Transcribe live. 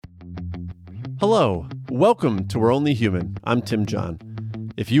Hello, welcome to We're Only Human. I'm Tim John.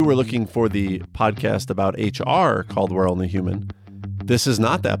 If you were looking for the podcast about HR called We're Only Human, this is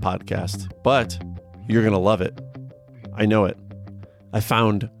not that podcast, but you're going to love it. I know it. I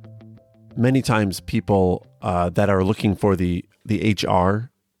found many times people that are looking for the HR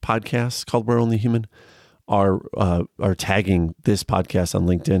podcast called We're Only Human are tagging this podcast on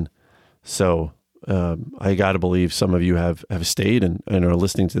LinkedIn. So I got to believe some of you have stayed and are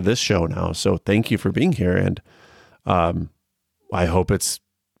listening to this show now. So thank you for being here. And I hope it's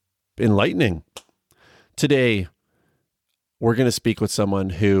enlightening. Today, we're going to speak with someone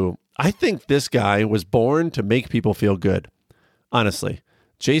who I think this guy was born to make people feel good. Honestly,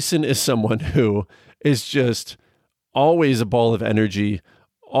 Jason is someone who is just always a ball of energy.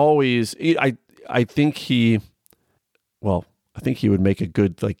 Always, I think he would make a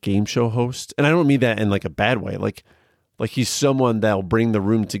good game show host. And I don't mean that in a bad way. Like he's someone that'll bring the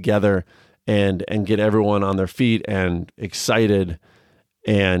room together and get everyone on their feet and excited.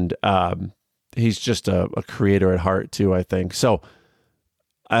 And he's just a creator at heart too, I think. So,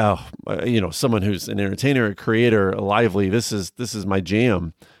 someone who's an entertainer, a creator, a lively, this is my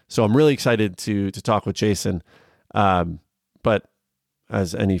jam. So I'm really excited to talk with Jason. But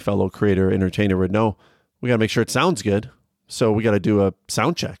as any fellow creator, entertainer would know, we got to make sure it sounds good. So we got to do a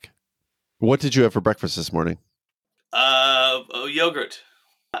sound check. What did you have for breakfast this morning? Yogurt.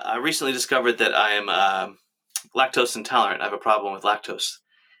 I recently discovered that I am lactose intolerant. I have a problem with lactose.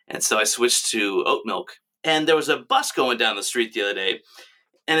 And so I switched to oat milk. And there was a bus going down the street the other day,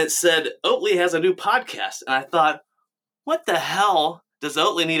 and it said, Oatly has a new podcast. And I thought, what the hell does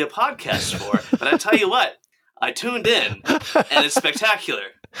Oatly need a podcast for? But I tell you what, I tuned in, and it's spectacular.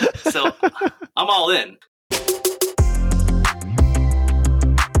 So I'm all in.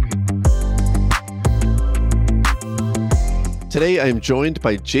 Today, I am joined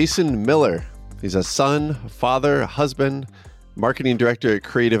by Jason Miller. He's a son, father, husband, marketing director at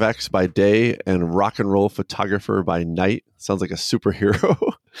Creative X by day, and rock and roll photographer by night. Sounds like a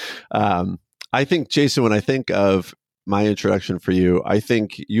superhero. I think, Jason, when I think of my introduction for you, I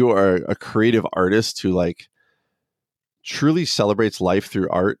think you are a creative artist who truly celebrates life through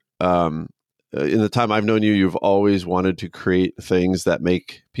art. In the time I've known you, you've always wanted to create things that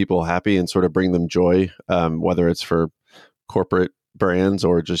make people happy and sort of bring them joy, whether it's for corporate brands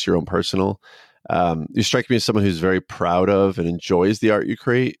or just your own personal. You strike me as someone who's very proud of and enjoys the art you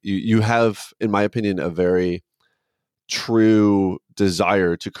create. You have, in my opinion, a very true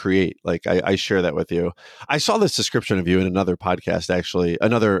desire to create. I share that with you. I saw this description of you in another podcast, actually,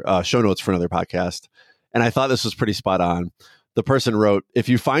 another show notes for another podcast, and I thought this was pretty spot on. The person wrote, if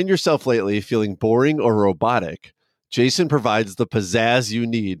you find yourself lately feeling boring or robotic, Jason provides the pizzazz you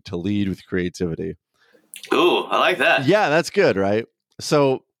need to lead with creativity. Ooh, I like that. Yeah, that's good, right?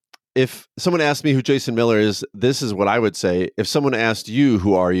 So if someone asked me who Jason Miller is, this is what I would say. If someone asked you,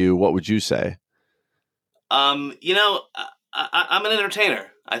 who are you, what would you say? I'm an entertainer,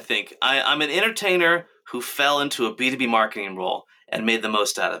 I think. I'm an entertainer who fell into a B2B marketing role and made the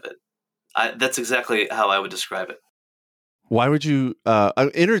most out of it. That's exactly how I would describe it. Why would you,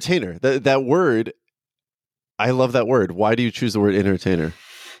 entertainer, that word, I love that word. Why do you choose the word entertainer?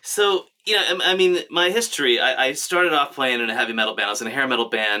 So, my history, I started off playing in a heavy metal band. I was in a hair metal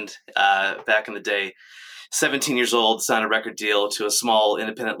band back in the day. 17 years old, signed a record deal to a small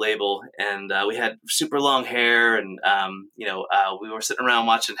independent label. And we had super long hair. And, we were sitting around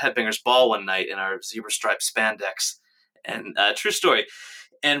watching Headbangers Ball one night in our zebra striped spandex. And true story.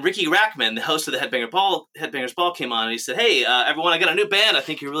 And Ricky Rackman, the host of the Headbangers Ball came on and he said, hey, everyone, I got a new band I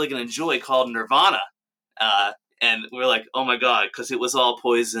think you're really going to enjoy called Nirvana. And we're like, oh my God, because it was all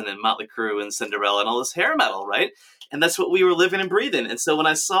Poison and Motley Crue and Cinderella and all this hair metal, right? And that's what we were living and breathing. And so when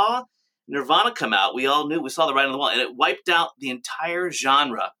I saw Nirvana come out, we all knew, we saw the writing on the wall, and it wiped out the entire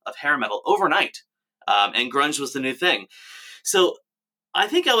genre of hair metal overnight. And grunge was the new thing. So I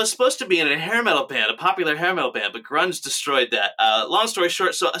think I was supposed to be in a hair metal band, a popular hair metal band, but grunge destroyed that. Long story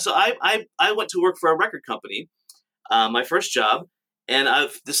short, so I went to work for a record company, my first job. And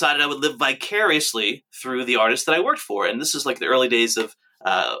I've decided I would live vicariously through the artists that I worked for. And this is the early days of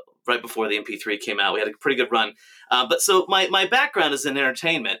right before the MP3 came out. We had a pretty good run. But so my background is in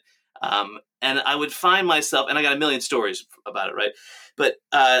entertainment. And I would find myself, and I got a million stories about it, right? But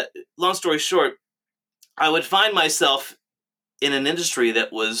long story short, I would find myself in an industry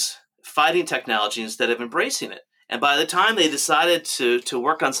that was fighting technology instead of embracing it. And by the time they decided to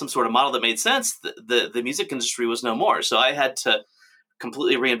work on some sort of model that made sense, the music industry was no more. So I had to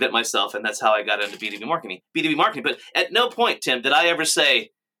completely reinvent myself, and that's how I got into B2B marketing. But at no point, Tim, did I ever say,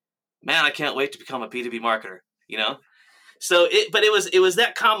 man, I can't wait to become a B2B marketer, But it was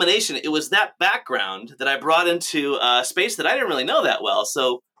that combination. It was that background that I brought into a space that I didn't really know that well.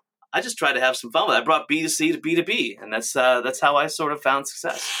 So I just tried to have some fun with it. I brought B2C to B2B, and that's how I sort of found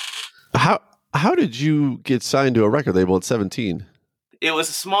success. How did you get signed to a record label at 17? It was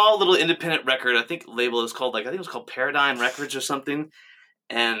a small little independent record. I think label is called I think it was called Paradigm Records or something.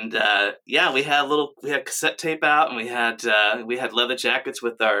 And we had cassette tape out, and we had leather jackets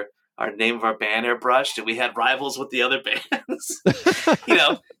with our name of our band airbrushed, and we had rivals with the other bands,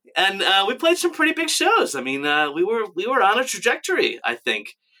 and we played some pretty big shows. I mean, we were on a trajectory, I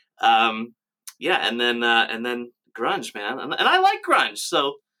think. And then grunge, man, and I like grunge,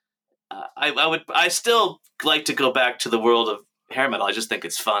 so I still like to go back to the world of hair metal. I just think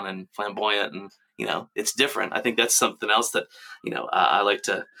it's fun and flamboyant, and it's different. I think that's something else that I like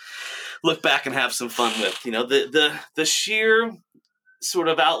to look back and have some fun with. The sheer sort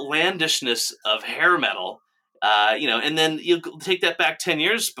of outlandishness of hair metal. And then you take that back 10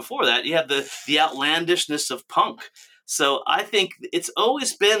 years before that, you have the outlandishness of punk. So I think it's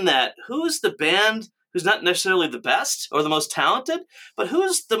always been that who's the band who's not necessarily the best or the most talented, but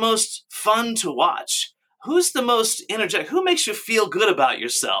who's the most fun to watch? Who's the most energetic? Who makes you feel good about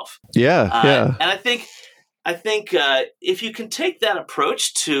yourself? Yeah. And I think if you can take that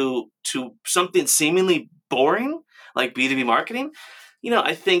approach to something seemingly boring like B2B marketing,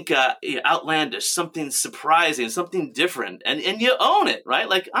 I think outlandish, something surprising, something different, and you own it, right?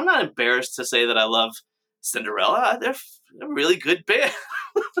 Like, I'm not embarrassed to say that I love Cinderella. They're a really good band.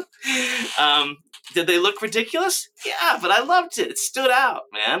 Did they look ridiculous? Yeah, but I loved it. It stood out,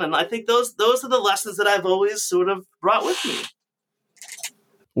 man. And I think those are the lessons that I've always sort of brought with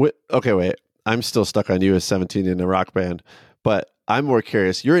me. Okay, wait. I'm still stuck on you as 17 in a rock band, but I'm more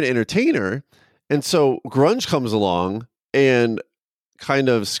curious. You're an entertainer, and so grunge comes along and kind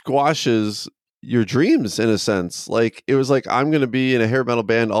of squashes your dreams in a sense. Like, it was like, I'm going to be in a hair metal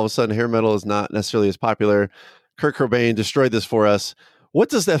band. All of a sudden, hair metal is not necessarily as popular. Kurt Cobain destroyed this for us. What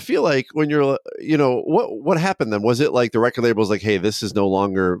does that feel like when you're, what happened then? Was it like the record label was like, hey, this is no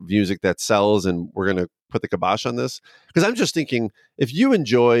longer music that sells and we're going to put the kibosh on this? Because I'm just thinking, if you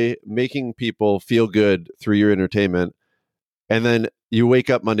enjoy making people feel good through your entertainment and then you wake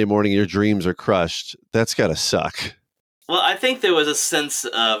up Monday morning, your dreams are crushed, that's got to suck. Well, I think there was a sense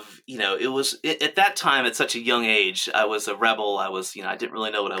of, at that time, at such a young age, I was a rebel. I was, I didn't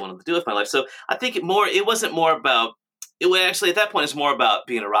really know what I wanted to do with my life. So I think it wasn't more about, it was actually at that point, it's more about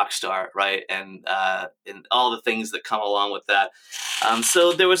being a rock star, right? And all the things that come along with that.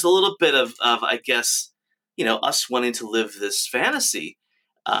 So there was a little bit of I guess, us wanting to live this fantasy.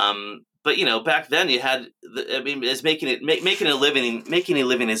 But back then you had, as making a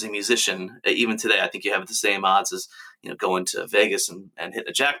living as a musician, even today, I think you have the same odds as going to Vegas and hitting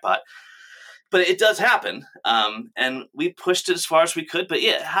a jackpot. But it does happen, and we pushed it as far as we could. But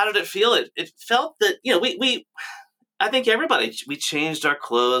yeah, how did it feel? It felt that I think everybody, we changed our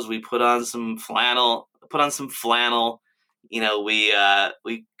clothes, we put on some flannel. We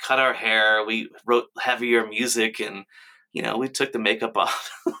cut our hair, we wrote heavier music, and we took the makeup off.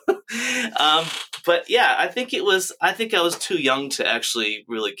 But yeah, I think I was too young to actually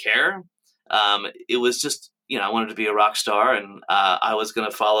really care. It was just, I wanted to be a rock star, and I was going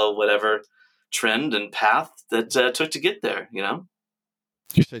to follow whatever trend and path that took to get there, You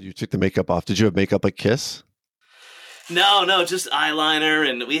said you took the makeup off. Did you have makeup like Kiss? No, just eyeliner,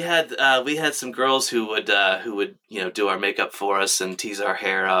 and we had some girls who would do our makeup for us and tease our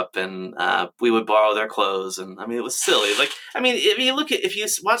hair up, and we would borrow their clothes, and it was silly. Like, if you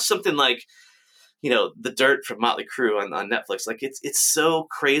watch something like The Dirt from Motley Crue on Netflix, like it's so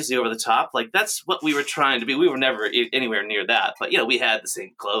crazy over the top. Like, that's what we were trying to be. We were never anywhere near that, but we had the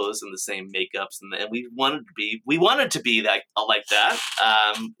same clothes and the same makeups, and we wanted to be like that.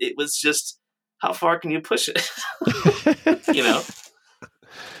 It was just, how far can you push it?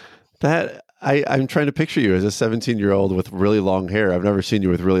 That I'm trying to picture you as a 17-year-old with really long hair. I've never seen you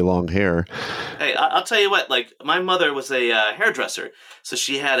with really long hair. Hey, I'll tell you what, like, my mother was a hairdresser. So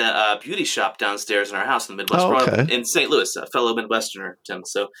she had a beauty shop downstairs in our house in the Midwest, in St. Louis, a fellow Midwesterner, Tim.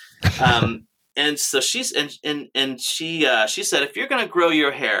 So, and so she said, if you're going to grow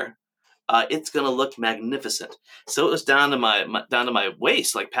your hair, it's going to look magnificent. So it was down to my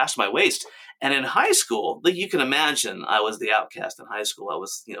waist, like past my waist. And in high school, like, you can imagine, I was the outcast in high school. I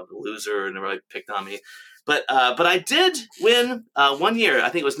was, the loser, and everybody picked on me. But I did win 1 year. I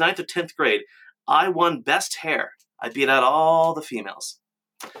think it was 9th or 10th grade. I won best hair. I beat out all the females.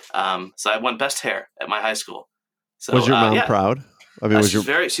 So I won best hair at my high school. So was your mom proud?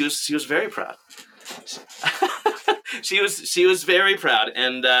 she was very proud. She was very proud,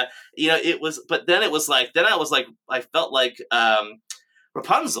 and it was. But then it was like I felt like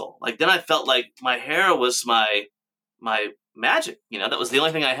Rapunzel. Like then I felt like my hair was my magic. That was the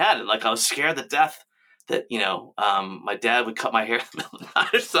only thing I had. And like I was scared to death that my dad would cut my hair in the middle of the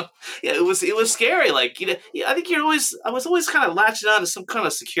night or something. Yeah, it was scary. Like I think I was always kind of latching on to some kind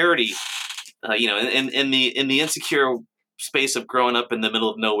of security. In the insecure space of growing up in the middle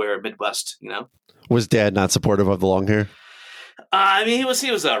of nowhere, Midwest. Was Dad not supportive of the long hair? I mean,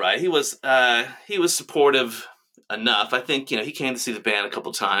 he was all right. He was supportive enough. I think he came to see the band a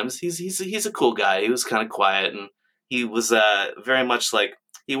couple times. He's a cool guy. He was kind of quiet, and he was very much like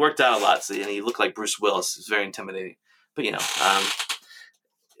he worked out a lot. So, and he looked like Bruce Willis. It was very intimidating. But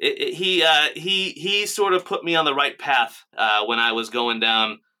he sort of put me on the right path when I was going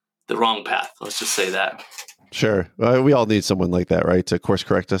down the wrong path. Let's just say that. Sure. We all need someone like that, right? To course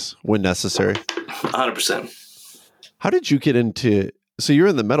correct us when necessary. 100%. How did you get into, so you're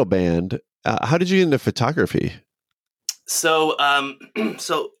in the metal band. How did you get into photography? So,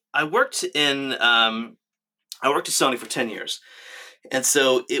 so I worked at Sony for 10 years. And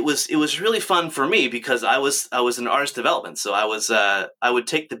so it was really fun for me because I was in artist development. So I would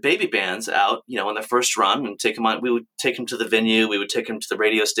take the baby bands out, on their first run and take them on. We would take them to the venue. We would take them to the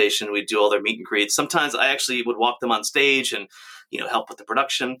radio station. We'd do all their meet and greets. Sometimes I actually would walk them on stage and, help with the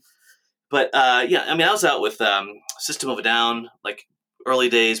production. But I was out with System of a Down, like early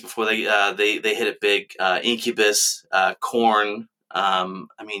days before they hit it big. Incubus, Korn.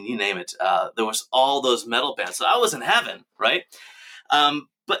 You name it. There was all those metal bands. So I was in heaven, right?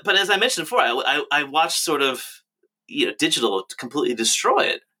 But as I mentioned before, I watched sort of digital completely destroy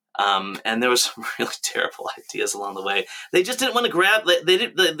it. And there was some really terrible ideas along the way. They just didn't want to grab.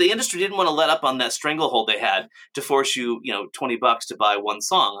 The industry didn't want to let up on that stranglehold they had to force you, $20 to buy one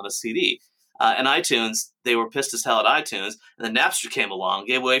song on a CD. And iTunes, they were pissed as hell at iTunes. And then Napster came along,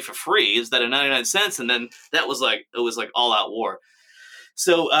 gave away for free instead of 99 cents, and then it was like all out war.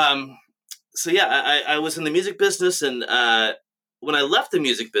 So yeah, I was in the music business, and when I left the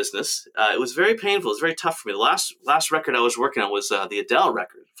music business, it was very painful. It was very tough for me. The last record I was working on was the Adele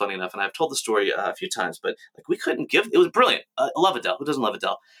record, funny enough. And I've told the story a few times, but like we couldn't give, it was brilliant. I love Adele. Who doesn't love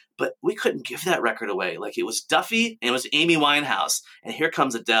Adele? But we couldn't give that record away. Like it was Duffy and it was Amy Winehouse. And here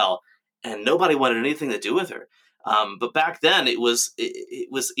comes Adele. And nobody wanted anything to do with her. But back then it was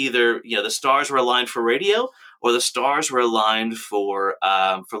either, the stars were aligned for radio or the stars were aligned for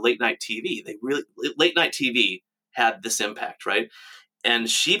late night TV. Late night TV had this impact, right? And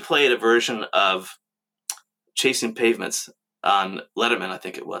she played a version of Chasing Pavements on Letterman, I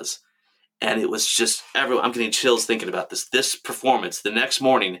think it was. And it was just everyone. I'm getting chills thinking about this performance. The next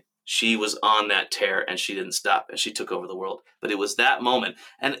morning, she was on that tear and she didn't stop and she took over the world. But it was that moment.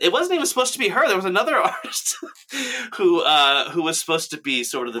 And it wasn't even supposed to be her. There was another artist who was supposed to be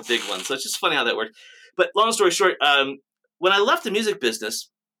sort of the big one. So it's just funny how that worked. But long story short, when I left the music business,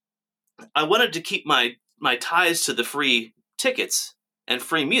 I wanted to keep my ties to the free tickets and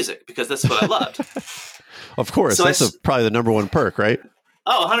free music because that's what I loved. Of course. So that's probably the number one perk, right?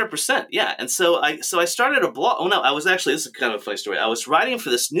 Oh, 100%. Yeah. And so I started a blog. Oh, no, this is kind of a funny story. I was writing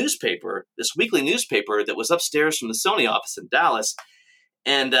for this newspaper, this weekly newspaper that was upstairs from the Sony office in Dallas.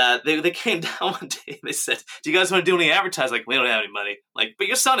 And they came down one day and they said, do you guys want to do any advertising? Like, we don't have any money. Like, but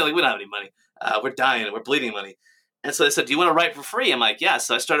you're Sony, like, we don't have any money. We're dying and we're bleeding money. And so they said, do you want to write for free? I'm like, yeah.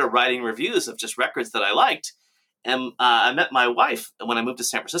 So I started writing reviews of just records that I liked. And I met my wife when I moved to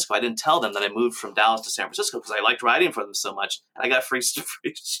San Francisco. I didn't tell them that I moved from Dallas to San Francisco because I liked writing for them so much. And I got free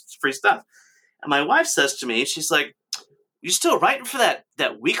stuff. And my wife says to me, she's like, you still writing for that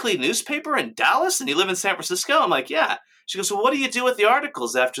weekly newspaper in Dallas and you live in San Francisco? I'm like, yeah. She goes, well, what do you do with the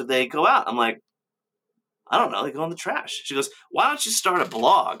articles after they go out? I'm like, I don't know. They go in the trash. She goes, why don't you start a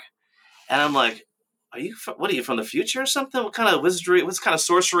blog? And I'm like, what are you from the future or something? What kind of wizardry, what kind of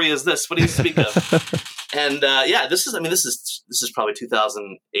sorcery is this? What do you speak of? And this is probably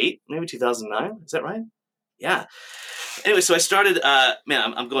 2008, maybe 2009. Is that right? Yeah. Anyway, so I started,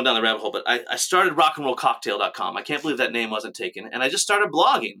 I'm going down the rabbit hole, but I started rockandrollcocktail.com. I can't believe that name wasn't taken. And I just started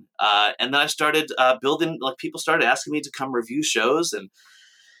blogging. And then I started building, like people started asking me to come review shows. And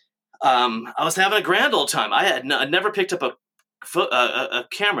I was having a grand old time. I'd never picked up a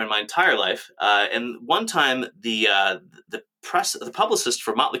camera in my entire life. And one time the publicist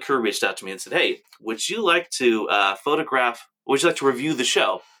for Motley Crue reached out to me and said, hey, would you like to would you like to review the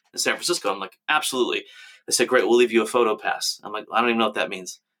show in San Francisco? I'm like, absolutely. They said, great, we'll leave you a photo pass. I'm like, I don't even know what that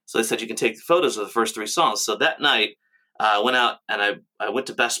means. So they said, you can take photos of the first 3 songs. So that night, I went out and I went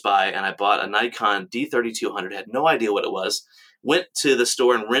to Best Buy and I bought a Nikon D3200, had no idea what it was. Went to the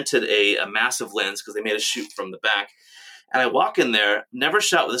store and rented a massive lens because they made a shoot from the back. And I walk in there, never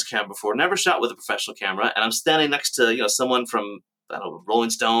shot with this camera before, never shot with a professional camera. And I'm standing next to, someone from, I don't know, Rolling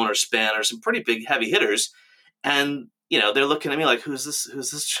Stone or Spin or some pretty big heavy hitters. And, they're looking at me like, who's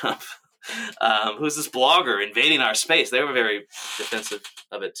this chump? Who's this blogger invading our space? They were very defensive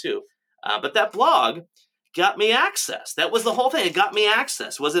of it too. But that blog got me access. That was the whole thing. It got me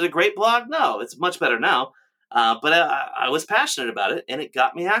access. Was it a great blog? No, it's much better now. But I was passionate about it, and it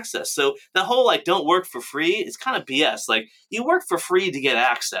got me access. So the whole don't work for free is kind of BS. Like, you work for free to get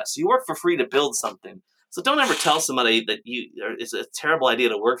access. You work for free to build something. So don't ever tell somebody that it's a terrible idea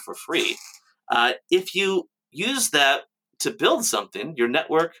to work for free. If you use that to build something, your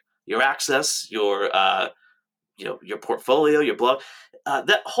network, your access, your portfolio, your blog,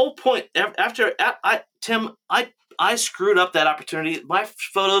 that whole point. Tim, I screwed up that opportunity. My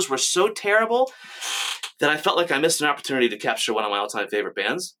photos were so terrible that I felt like I missed an opportunity to capture one of my all-time favorite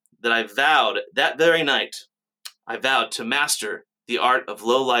bands, that I vowed that very night, to master the art of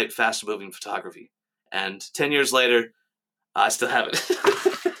low-light, fast-moving photography. And 10 years later, I still haven't.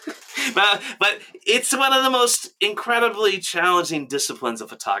 But it's one of the most incredibly challenging disciplines of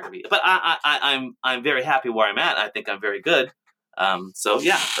photography. But I'm very happy where I'm at. I think I'm very good. So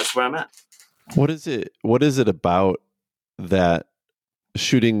yeah, that's where I'm at. What is it about that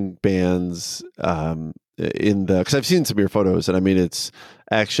shooting bands because I've seen some of your photos, and I mean, it's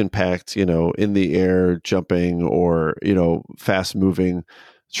action packed, in the air, jumping, or, fast moving,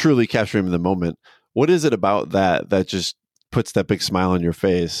 truly capturing the moment. What is it about that just puts that big smile on your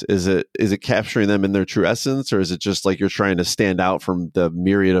face? Is it capturing them in their true essence, or is it just like you're trying to stand out from the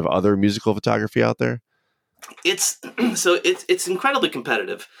myriad of other musical photography out there? It's incredibly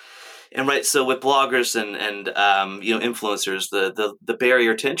competitive. And right, so with bloggers and influencers, the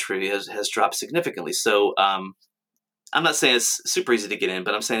barrier to entry has dropped significantly. So I'm not saying it's super easy to get in,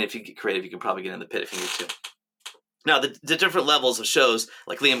 but I'm saying if you get creative, you can probably get in the pit if you need to. Now, the different levels of shows,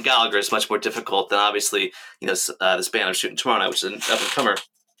 like Liam Gallagher, is much more difficult than obviously this band I'm shooting tomorrow night, which is an up and comer.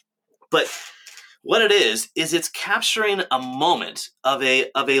 But what it is it's capturing a moment of a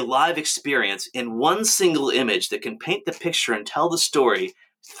live experience in one single image that can paint the picture and tell the story.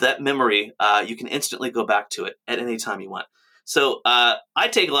 That memory, you can instantly go back to it at any time you want. So I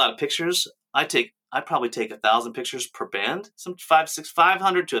take a lot of pictures. I probably take 1,000 pictures per band, some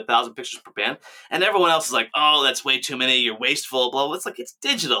 500 to 1,000 pictures per band. And everyone else is like, oh, that's way too many. You're wasteful, blah, blah. It's like, it's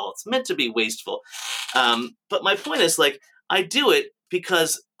digital. It's meant to be wasteful. But my point is, I do it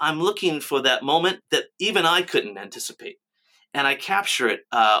because I'm looking for that moment that even I couldn't anticipate. And I capture it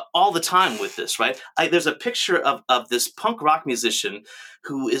all the time with this, right? There's a picture of this punk rock musician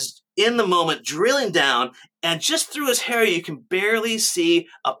who is in the moment drilling down, and just through his hair, you can barely see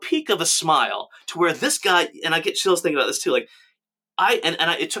a peak of a smile, to where this guy, and I get chills thinking about this too,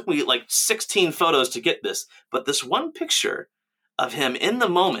 it took me 16 photos to get this, but this one picture of him in the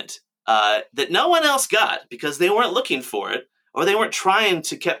moment that no one else got because they weren't looking for it, or they weren't trying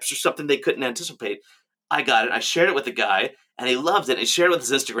to capture something they couldn't anticipate. I got it. I shared it with the guy, and he loved it. He shared it with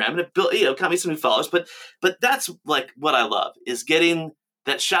his Instagram, and it built, got me some new followers. But that's what I love, is getting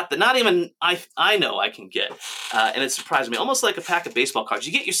that shot that not even I know I can get, and it surprised me. Almost like a pack of baseball cards.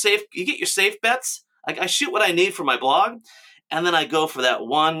 You get your safe bets. I shoot what I need for my blog, and then I go for that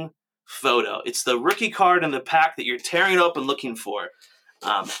one photo. It's the rookie card in the pack that you're tearing open looking for,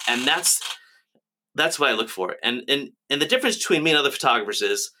 and that's what I look for. And the difference between me and other photographers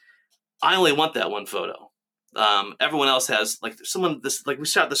is, I only want that one photo. Everyone else has we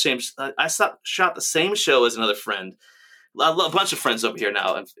shot the same. I shot the same show as another friend. A bunch of friends over here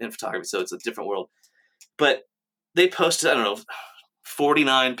now in photography, so it's a different world. But they posted, I don't know,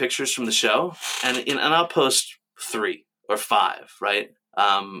 49 pictures from the show, and I'll post 3 or 5, right?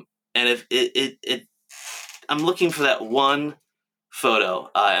 And if I'm looking for that one photo,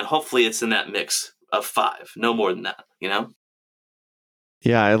 and hopefully it's in that mix of 5, no more than that,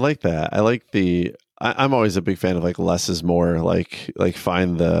 Yeah, I like that. I'm always a big fan of less is more, like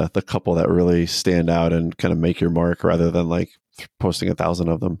find the couple that really stand out and kind of make your mark, rather than posting 1,000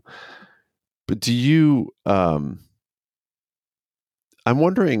 of them. But do you, I'm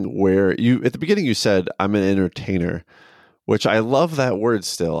wondering where at the beginning you said, I'm an entertainer, which I love that word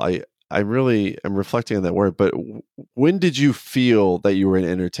still. I really am reflecting on that word, but when did you feel that you were an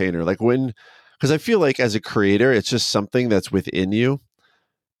entertainer? Because I feel like as a creator, it's just something that's within you.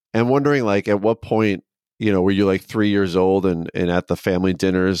 And wondering, at what point, were you 3 years old and at the family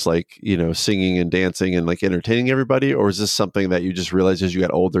dinners, singing and dancing and entertaining everybody? Or is this something that you just realized as you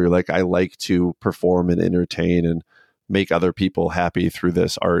got older, I like to perform and entertain and make other people happy through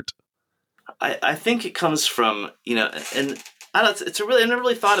this art? I think it comes from, and I don't, I never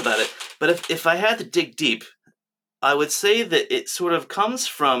really thought about it, but if I had to dig deep, I would say that it sort of comes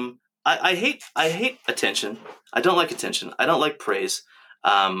from, I hate attention. I don't like attention. I don't like praise.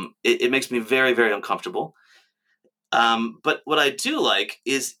 It makes me very, very uncomfortable. But what I do like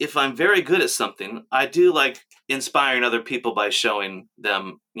is if I'm very good at something, I do like inspiring other people by showing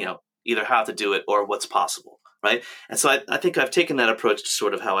them, either how to do it or what's possible. Right. And so I think I've taken that approach to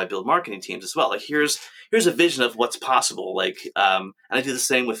sort of how I build marketing teams as well. Like here's a vision of what's possible. Like, and I do the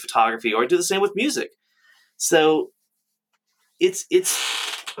same with photography, or I do the same with music. So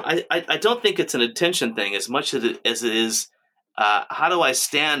I don't think it's an attention thing as much as it is, how do I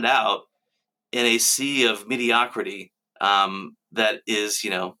stand out in a sea of mediocrity, that is,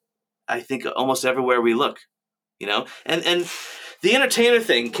 I think almost everywhere we look, and the entertainer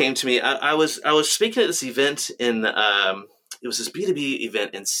thing came to me. I was speaking at this event it was this B2B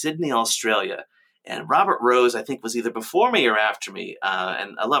event in Sydney, Australia, and Robert Rose, I think, was either before me or after me.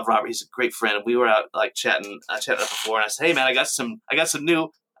 And I love Robert; he's a great friend. We were out like chatting up before, and I said, "Hey, man, I got some new,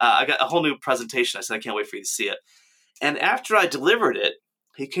 I got a whole new presentation." I said, "I can't wait for you to see it." And after I delivered it,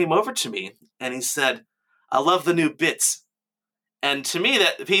 he came over to me and he said, "I love the new bits." And to me,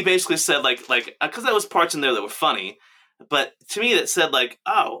 that he basically said like because there was parts in there that were funny. But to me, that said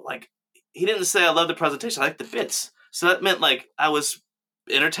he didn't say I love the presentation. I like the bits. So that meant like I was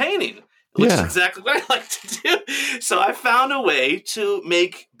entertaining, which is exactly what I like to do. So I found a way to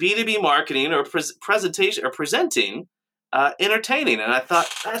make B2B marketing or presentation or presenting entertaining, and I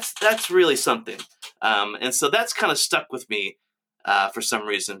thought that's really something. And so that's kind of stuck with me for some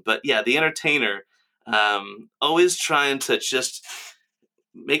reason. But yeah, the entertainer, always trying to just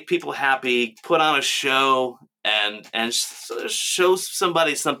make people happy, put on a show, and show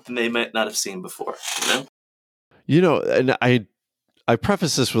somebody something they might not have seen before, And I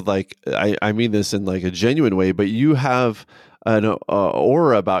preface this with I mean this in like a genuine way, but you have an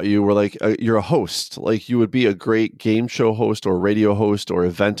aura about you where you're a host. Like you would be a great game show host or radio host or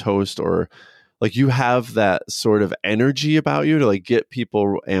event host, or like you have that sort of energy about you to like get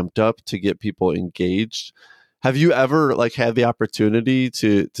people amped up, to get people engaged. Have you ever had the opportunity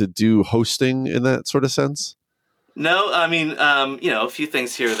to do hosting in that sort of sense? No, I mean, a few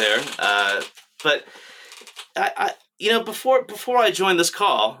things here or there, but I before I joined this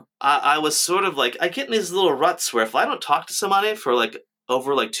call, I was sort of like, I get in these little ruts where if I don't talk to somebody for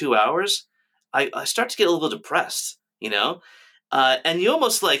over 2 hours, I start to get a little depressed, and you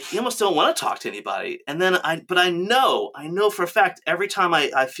almost don't want to talk to anybody. And then but I know for a fact, every time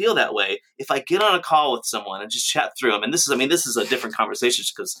I feel that way, if I get on a call with someone and just chat through them, and this is a different conversation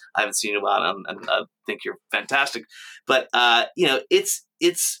because I haven't seen you in a while, and I think you're fantastic. But it's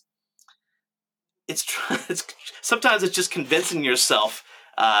sometimes it's just convincing yourself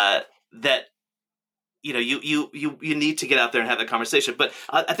that you need to get out there and have that conversation. But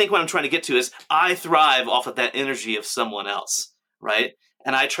I think what I'm trying to get to is I thrive off of that energy of someone else, right?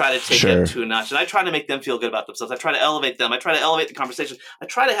 And I try to take it to a notch, and I try to make them feel good about themselves. I try to elevate them. I try to elevate the conversation. I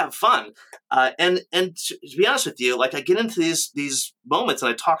try to have fun. And to be honest with you, I get into these moments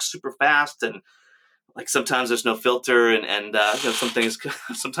and I talk super fast, and sometimes there's no filter, and some things.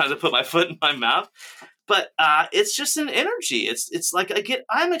 Sometimes I put my foot in my mouth, but it's just an energy. It's like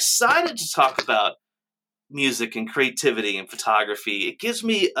I'm excited to talk about music and creativity and photography. It gives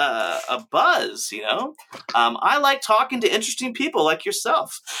me a buzz, I like talking to interesting people like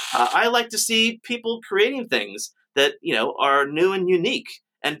yourself. I like to see people creating things that, are new and unique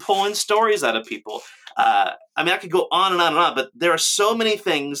and pulling stories out of people. I could go on and on and on, but there are so many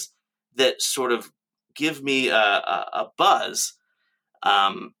things that sort of give me a buzz,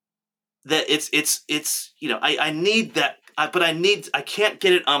 that it's I need that, but I can't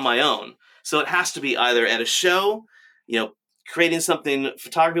get it on my own. So it has to be either at a show, creating something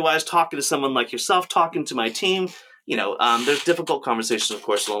photography-wise, talking to someone like yourself, talking to my team. There's difficult conversations, of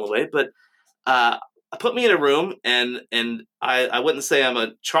course, along the way. But put me in a room, and I wouldn't say I'm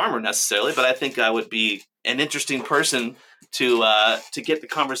a charmer necessarily, but I think I would be an interesting person to get the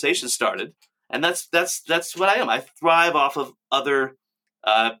conversation started. And that's what I am. I thrive off of other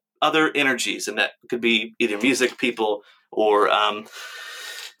energies, and that could be either music, people, or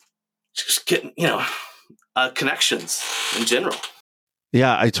just getting, connections in general.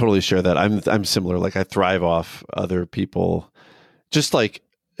 Yeah, I totally share that. I'm similar. I thrive off other people. Just like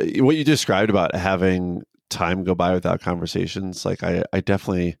what you described about having time go by without conversations. I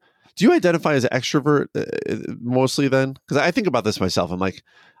definitely. Do you identify as an extrovert mostly then? Because I think about this myself. I'm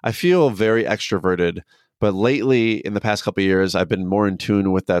I feel very extroverted, But lately, in the past couple of years, I've been more in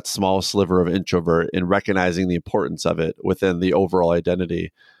tune with that small sliver of introvert and recognizing the importance of it within the overall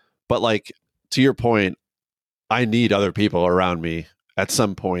identity. But like, to your point, I need other people around me at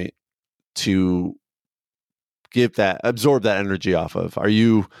some point to absorb that energy off of. Are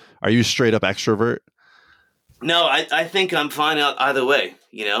you straight up extrovert? No, I think I'm fine either way.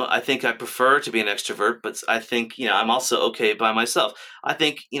 I think I prefer to be an extrovert, but I think, I'm also okay by myself. I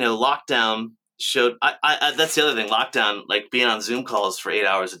think, lockdown showed, that's the other thing. Lockdown, like being on Zoom calls for 8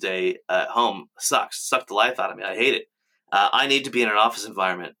 hours a day at home sucked the life out of me. I hate it. I need to be in an office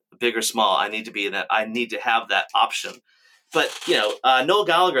environment, big or small. I need to be in that. I need to have that option. But, Noel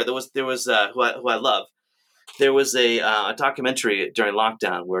Gallagher, there was who I love. There was a documentary during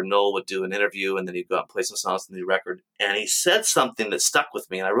lockdown where Noel would do an interview and then he'd go out and play some songs on the new record. And he said something that stuck with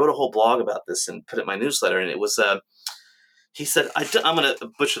me. And I wrote a whole blog about this and put it in my newsletter. And it was, he said, I'm going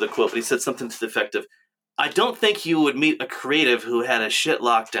to butcher the quote, but he said something to the effect of, I don't think you would meet a creative who had a shit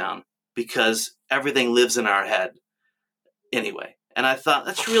lockdown because everything lives in our head anyway. And I thought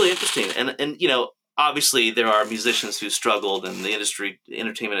that's really interesting. And obviously there are musicians who struggled and the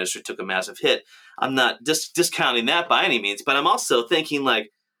entertainment industry took a massive hit. I'm not discounting that by any means, but I'm also thinking like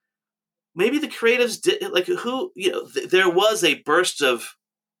maybe the creatives did like there was a burst of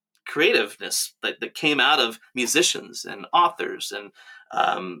creativeness that came out of musicians and authors and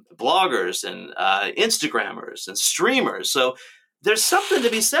bloggers and Instagrammers and streamers. So there's something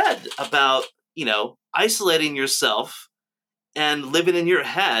to be said about, isolating yourself and living in your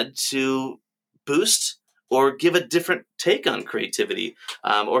head to boost or give a different take on creativity,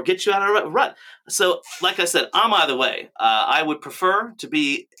 or get you out of a rut. So, like I said, I'm either way. I would prefer to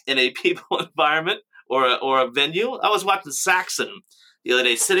be in a people environment or a venue. I was watching Saxon the other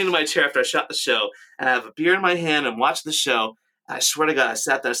day, sitting in my chair after I shot the show, and I have a beer in my hand and watching the show. And I swear to God, I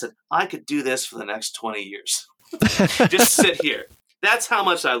sat there and said, I could do this for the next 20 years. Just sit here. That's how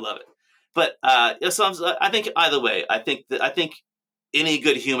much I love it. But so I think either way, I think any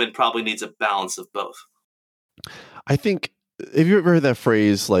good human probably needs a balance of both. I think, have you ever heard that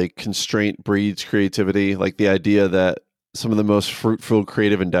phrase, like constraint breeds creativity? Like the idea that some of the most fruitful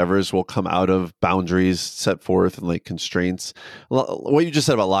creative endeavors will come out of boundaries set forth and like constraints. What you just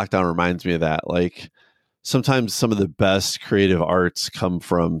said about lockdown reminds me of that. Like sometimes some of the best creative arts come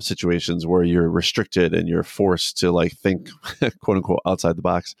from situations where you're restricted and you're forced to like think quote unquote outside the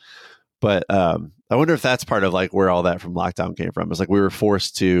box. But I wonder if that's part of like where all that from lockdown came from. It's like we were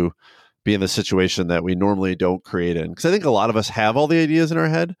forced to be in the situation that we normally don't create in. Because I think a lot of us have all the ideas in our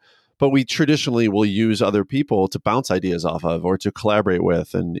head, but we traditionally will use other people to bounce ideas off of or to collaborate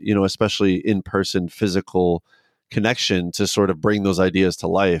with. And, especially in-person physical connection to sort of bring those ideas to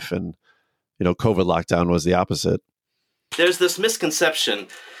life. And, COVID lockdown was the opposite. There's this misconception,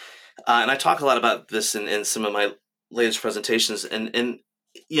 and I talk a lot about this in some of my latest presentations, and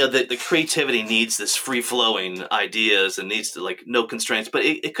the creativity needs this free-flowing ideas and needs to like no constraints, but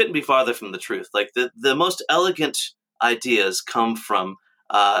it couldn't be farther from the truth. Like the most elegant ideas come from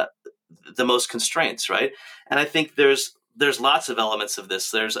the most constraints, right? And I think there's lots of elements of this.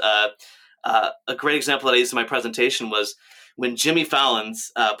 There's a great example that I used in my presentation was when Jimmy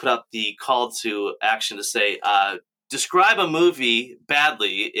Fallon's put out the call to action to say, describe a movie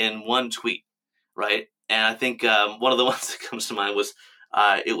badly in one tweet, right? And I think one of the ones that comes to mind was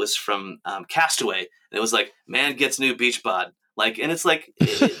it was from Castaway. And it was like, man gets new beach bod. Like, and it's like,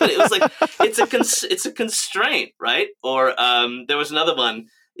 it was like, it's a constraint, right? Or there was another one.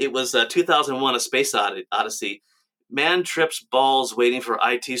 It was 2001: A Space Odyssey. Man trips balls waiting for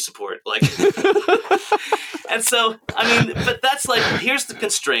IT support. Like, and so, I mean, but that's like, here's the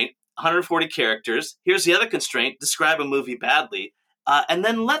constraint, 140 characters. Here's the other constraint, describe a movie badly. And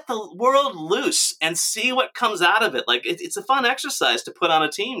then let the world loose and see what comes out of it. Like it's a fun exercise to put on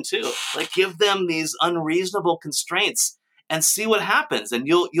a team too. Like give them these unreasonable constraints and see what happens. And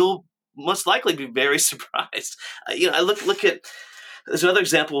you'll most likely be very surprised. I look at, there's another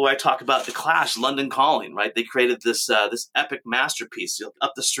example where I talk about The Clash, London Calling, right? They created this epic masterpiece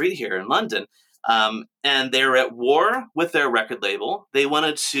up the street here in London. And they were at war with their record label. They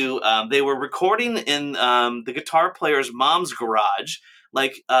wanted to, they were recording in the guitar player's mom's garage.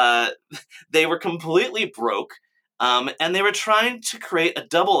 Like, they were completely broke. And they were trying to create a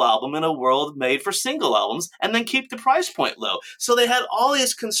double album in a world made for single albums and then keep the price point low. So they had all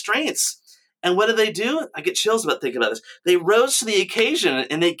these constraints. And what did they do? I get chills about thinking about this. They rose to the occasion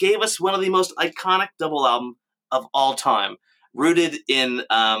and they gave us one of the most iconic double album of all time. Rooted in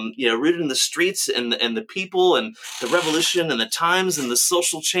the streets and the people and the revolution and the times and the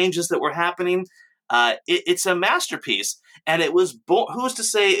social changes that were happening. It's a masterpiece, and it was. Who's to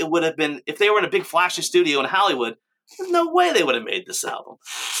say it would have been if they were in a big flashy studio in Hollywood? There's no way they would have made this album.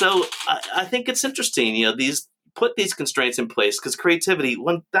 So I think it's interesting. Put these constraints in place because creativity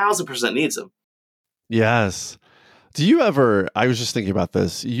 1,000% needs them. Yes. Do you ever? I was just thinking about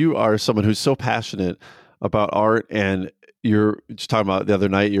this. You are someone who's so passionate about art, and you're just talking about the other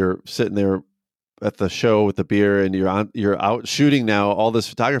night. You're sitting there at the show with the beer, and you're out shooting now all this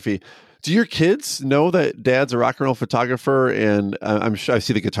photography. Do your kids know that Dad's a rock and roll photographer? And I'm sure I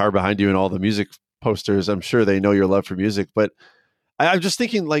see the guitar behind you and all the music posters. I'm sure they know your love for music. But I'm just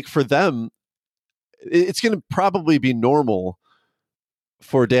thinking, like, for them, it's going to probably be normal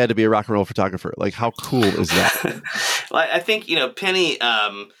for Dad to be a rock and roll photographer. Like, how cool is that? Well, I think Penny.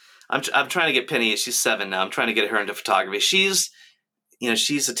 I'm trying to get Penny. She's 7 now. I'm trying to get her into photography. She's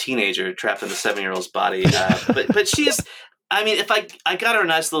a teenager trapped in the 7-year-old's body. But she's. I mean, if I got her a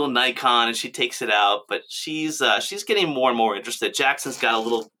nice little Nikon and she takes it out, but she's getting more and more interested. Jackson's got a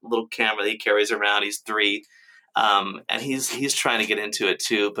little camera that he carries around. He's 3, and he's trying to get into it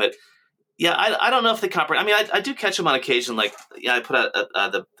too. But yeah, I don't know if they comprehend. I mean, I do catch him on occasion. Like, I put out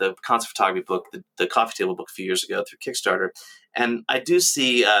the concert photography book, the coffee table book a few years ago through Kickstarter, and I do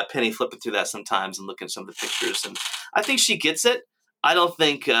see Penny flipping through that sometimes and looking at some of the pictures, and I think she gets it. I don't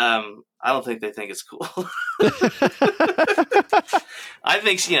think they think it's cool. I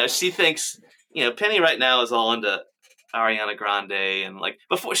think she thinks Penny right now is all into Ariana Grande, and like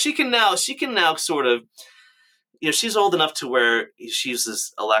before she can now sort of she's old enough to where she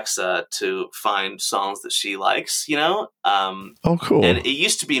uses Alexa to find songs that she likes. Oh, cool. And it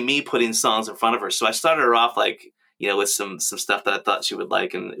used to be me putting songs in front of her, so I started her off like with some stuff that I thought she would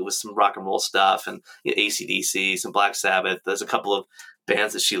like, and it was some rock and roll stuff, and AC/DC, some Black Sabbath. There's a couple of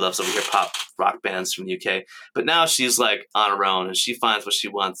bands that she loves over here, pop rock bands from the UK. But now she's like on her own, and she finds what she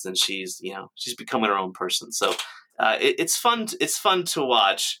wants, and she's becoming her own person. So it's fun. It's fun to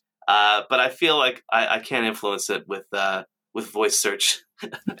watch, but I feel like I can't influence it with voice search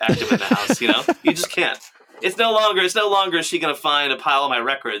active in the house. You just can't. It's no longer is she going to find a pile of my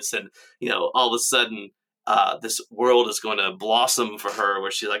records, and all of a sudden. This world is going to blossom for her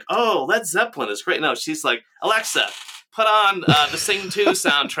where she's like, oh, Led Zeppelin is great. No, she's like, Alexa, put on the Sing 2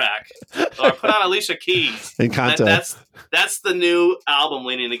 soundtrack, or put on Alicia Keys. Encanto. That's the new album,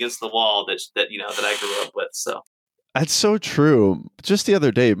 Leaning Against the Wall, that I grew up with. So that's so true. Just the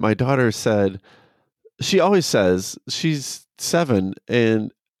other day, my daughter said, she always says, she's 7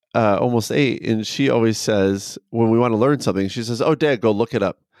 and almost 8, and she always says, when we want to learn something, she says, oh, Dad, go look it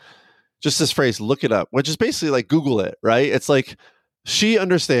up. Just this phrase, look it up, which is basically like Google it, right? It's like she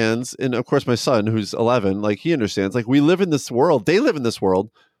understands. And of course, my son, who's 11, like he understands, like we live in this world. They live in this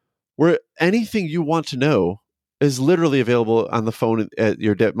world where anything you want to know is literally available on the phone at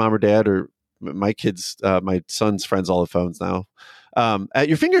your mom or dad, or my kids, my son's friends, all the phones now, at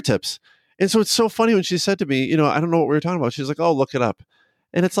your fingertips. And so it's so funny when she said to me, I don't know what we were talking about. She's like, oh, look it up.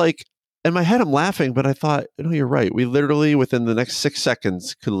 And it's like, in my head, I'm laughing, but I thought, you're right. We literally, within the next 6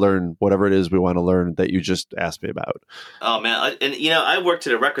 seconds, could learn whatever it is we want to learn that you just asked me about. Oh, man. And, I worked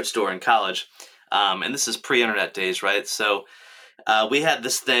at a record store in college, and this is pre-internet days, right? So we had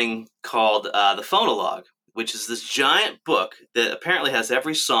this thing called the Phonologue, which is this giant book that apparently has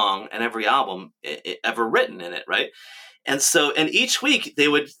every song and every album ever written in it, right? And each week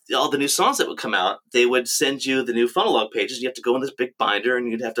all the new songs that would come out, they would send you the new Phonologue pages. You have to go in this big binder,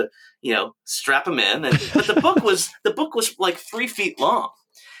 and you'd have to, strap them in. But the book was like 3 feet long.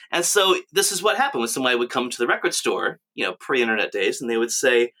 And so this is what happened when somebody would come to the record store, pre-internet days, and they would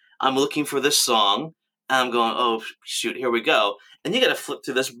say, I'm looking for this song. And I'm going, oh, shoot, here we go. And you got to flip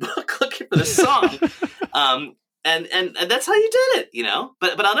through this book looking for this song. And that's how you did it,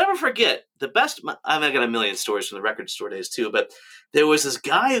 But I'll never forget the best. I got a million stories from the record store days too. But there was this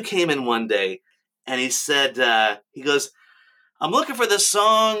guy who came in one day, and he said, he goes, "I'm looking for this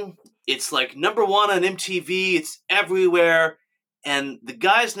song. It's like #1 on MTV. It's everywhere." And the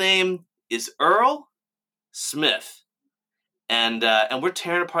guy's name is Earl Smith. And we're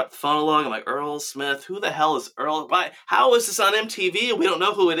tearing apart the Phonologue. I'm like, Earl Smith, who the hell is Earl? Why? How is this on MTV? We don't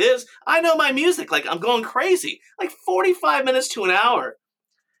know who it is. I know my music. Like, I'm going crazy. Like 45 minutes to an hour.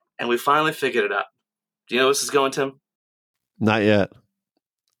 And we finally figured it out. Do you know where this is going, Tim? Not yet.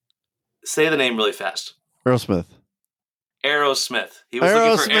 Say the name really fast. Earl Smith. Aerosmith. He was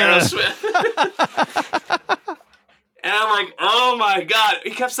looking for Aerosmith. And I'm like, oh my God.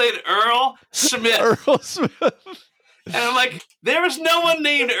 He kept saying Earl Smith. Earl Smith. And I'm like, there is no one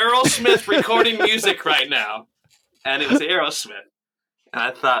named Earl Smith recording music right now. And it was Aerosmith. And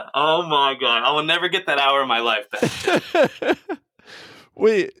I thought, oh my God, I will never get that hour of my life back.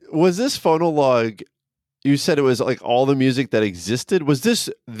 Wait, was this phonologue? You said it was like all the music that existed. Was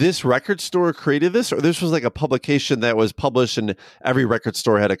this record store created this, or this was like a publication that was published and every record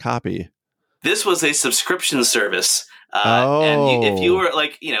store had a copy? This was a subscription service. If you were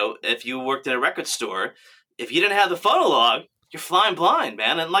if you worked in a record store, if you didn't have the phonologue, you're flying blind,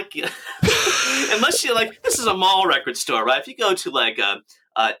 man. And like, unless you're like, this is a mall record store, right? If you go to like a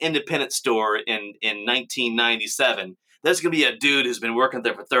independent store in 1997, there's going to be a dude who's been working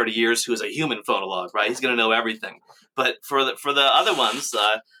there for 30 years who is a human phonologue, right? He's going to know everything. But for the other ones,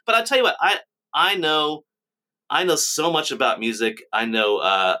 but I tell you what, I know so much about music. I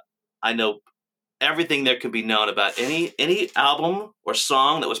know everything there can be known about any album or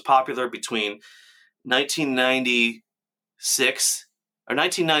song that was popular between 1996 or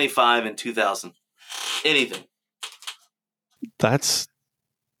 1995 and 2000. Anything. That's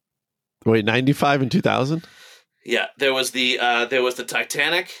 95 and 2000? Yeah, there was the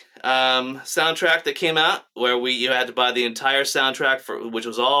Titanic soundtrack that came out where you had to buy the entire soundtrack which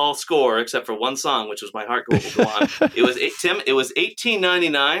was all score except for one song, which was My Heart Will Go On. It was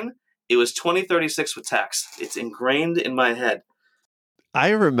 $18.99. It was $20.36 with tax. It's ingrained in my head.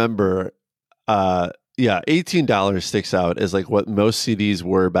 I remember, $18 sticks out as like what most CDs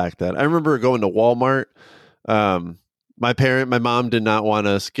were back then. I remember going to Walmart. My mom did not want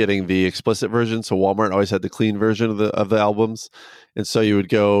us getting the explicit version, so Walmart always had the clean version of the albums, and so you would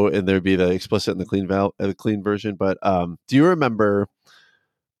go and there'd be the explicit and the clean version. But do you remember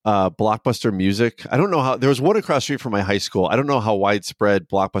Blockbuster Music? I don't know how. There was one across the street from my high school. I don't know how widespread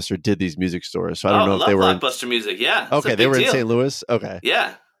Blockbuster did these music stores, so I don't know if they were Blockbuster Music. Yeah, okay, they were in St. Louis. Okay,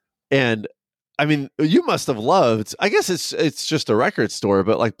 yeah, and. I mean, you must have loved, I guess it's just a record store,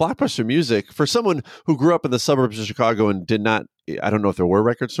 but like Blockbuster Music, for someone who grew up in the suburbs of Chicago and did not, I don't know if there were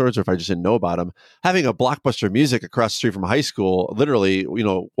record stores or if I just didn't know about them, having a Blockbuster Music across the street from high school, literally,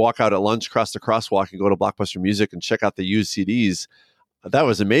 walk out at lunch, cross the crosswalk and go to Blockbuster Music and check out the used CDs. That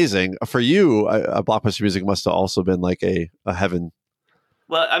was amazing. For you, a Blockbuster Music must have also been like a heaven.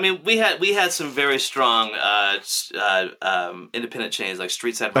 Well, I mean, we had some very strong independent chains like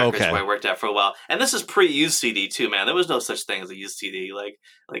Street Side Records, where I worked at for a while, and this is pre-used CD too, man. There was no such thing as a used CD. Like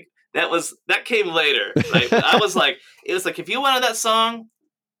that came later. Like, I was like, it was like if you wanted that song,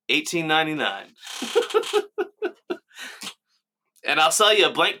 $18.99, and I'll sell you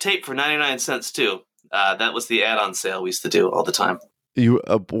a blank tape for 99 cents too. That was the add-on sale we used to do all the time. You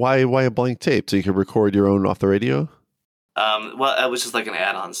why a blank tape so you could record your own off the radio? Well, it was just like an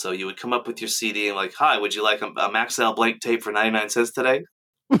add-on. So you would come up with your CD and like, hi, would you like a Maxell blank tape for 99 cents today?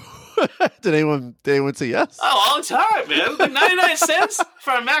 Did anyone say yes? Oh, all the time, man. 99 cents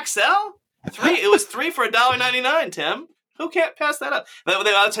for a Maxell? It was $3 for $1.99, Tim. Who can't pass that up? But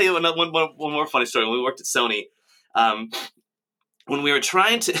I'll tell you one more funny story. When we worked at Sony, when we were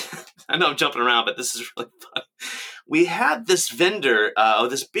trying to, I know I'm jumping around, but this is really fun. We had this vendor,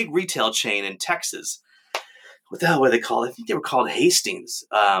 this big retail chain in Texas. What the hell were they called? I think they were called Hastings.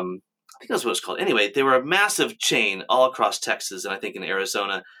 I think that's what it was called. Anyway, they were a massive chain all across Texas and I think in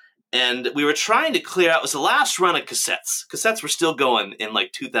Arizona. And we were trying to clear out, it was the last run of cassettes. Cassettes were still going in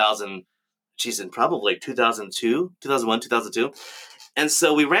like 2000, in probably 2002, 2001, 2002. And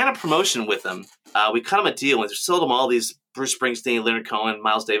so we ran a promotion with them. We cut them a deal. We sold them all these Bruce Springsteen, Leonard Cohen,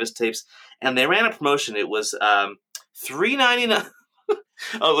 Miles Davis tapes. And they ran a promotion. It was $3.99.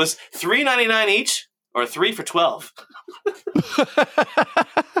 Oh, it was $3.99 each. Or 3 for $12.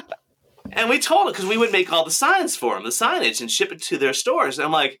 And we told it because we would make all the signs for them, the signage, and ship it to their stores. And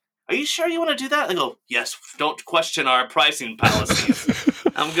I'm like, are you sure you want to do that? They go, yes, don't question our pricing policies.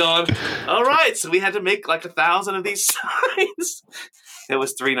 I'm going, all right. So we had to make like 1,000 of these signs. It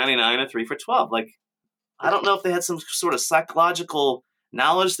was $3.99 or 3 for $12. Like, I don't know if they had some sort of psychological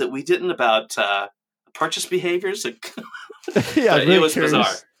knowledge that we didn't about purchase behaviors. Yeah, it was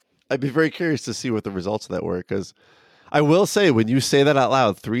bizarre. I'd be very curious to see what the results of that were, because I will say, when you say that out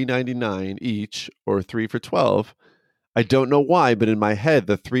loud, $3.99 each or 3 for $12, I don't know why, but in my head,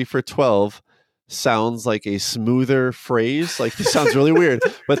 the 3 for $12 sounds like a smoother phrase. Like, this sounds really weird,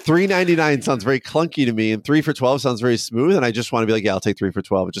 but $3.99 sounds very clunky to me, and 3 for $12 sounds very smooth. And I just want to be like, yeah, I'll take 3 for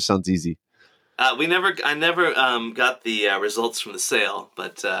 $12. It just sounds easy. I never got the results from the sale,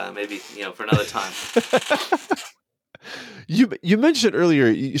 but maybe for another time. You mentioned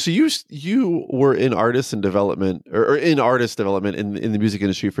earlier, so you were in artist and development, or in artist development in the music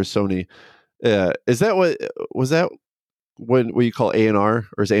industry for Sony. Is that what you call A&R,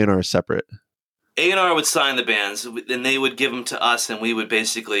 or is A&R separate? A&R would sign the bands, and they would give them to us, and we would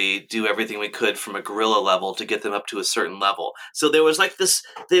basically do everything we could from a guerrilla level to get them up to a certain level. So there was like this,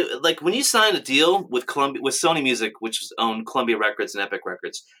 like when you signed a deal with with Sony Music, which owned Columbia Records and Epic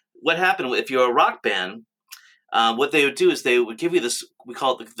Records, what happened if you're a rock band? What they would do is they would give you this. We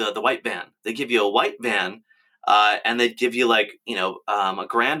call it the white van. They give you a white van. And they'd give you like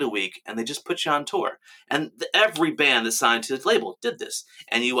 $1,000 a week, and they just put you on tour. And every band that signed to the label did this.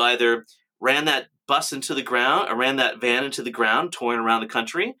 And you either ran that bus into the ground or ran that van into the ground, touring around the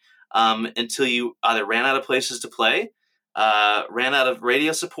country until you either ran out of places to play, ran out of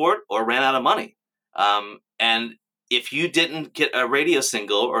radio support, or ran out of money. And if you didn't get a radio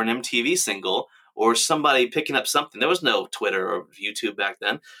single or an MTV single or somebody picking up something, there was no Twitter or YouTube back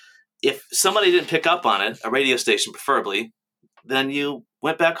then. If somebody didn't pick up on it, a radio station preferably, then you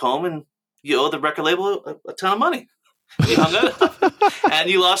went back home and you owed the record label a ton of money. You hung it up, and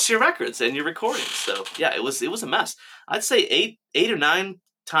you lost your records and your recordings. So yeah, it was a mess. I'd say eight or 9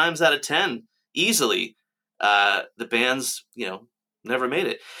 times out of 10, easily, the bands never made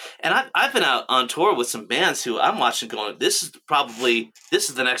it. And I've been out on tour with some bands who I'm watching going, this is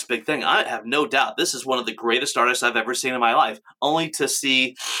the next big thing. I have no doubt this is one of the greatest artists I've ever seen in my life, only to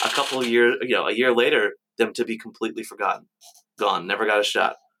see a couple of years, a year later, them to be completely forgotten, gone, never got a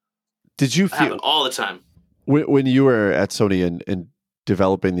shot. Did you feel all the time when you were at Sony and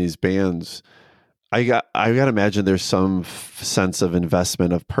developing these bands? I got to imagine there's some sense of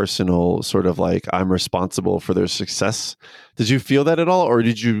investment, of personal sort of like, I'm responsible for their success. Did you feel that at all? Or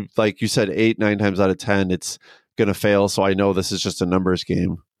did you, like you said, 8, 9 times out of 10, it's going to fail. So I know this is just a numbers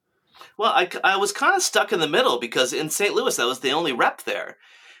game. Well, I was kind of stuck in the middle because in St. Louis, I was the only rep there.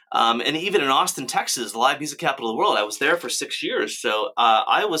 And even in Austin, Texas, the live music capital of the world, I was there for 6 years. So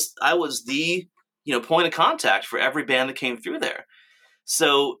I was the, point of contact for every band that came through there.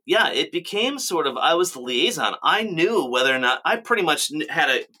 So, yeah, it became sort of, I was the liaison. I knew whether or not, I pretty much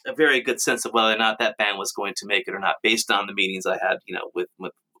had a very good sense of whether or not that band was going to make it or not, based on the meetings I had, with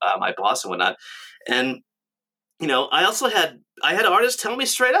my boss and whatnot. And, I also had artists tell me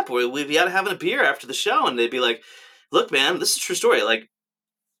straight up, we'd be out having a beer after the show, and they'd be like, look, man, this is a true story. Like,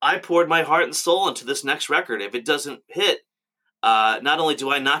 I poured my heart and soul into this next record. If it doesn't hit, not only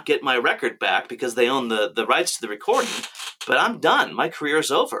do I not get my record back because they own the rights to the recording, but I'm done. My career is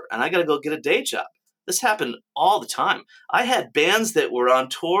over, and I got to go get a day job. This happened all the time. I had bands that were on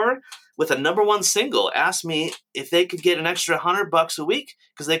tour with a #1 single ask me if they could get an extra $100 a week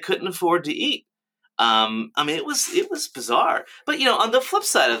because they couldn't afford to eat. It was bizarre. But on the flip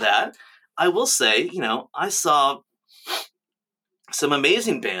side of that, I will say, I saw some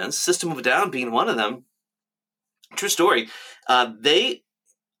amazing bands, System of a Down being one of them. True story. They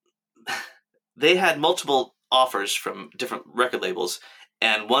had multiple offers from different record labels,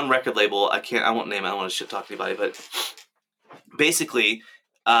 and one record label, I won't name it, I don't want to talk to anybody, but basically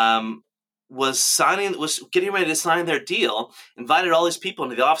was getting ready to sign their deal, invited all these people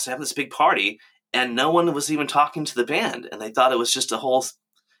into the office to have this big party, and no one was even talking to the band, and they thought it was just a whole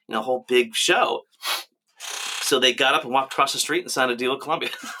big show. So they got up and walked across the street and signed a deal with Columbia.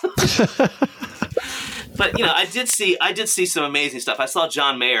 But I did see some amazing stuff. I saw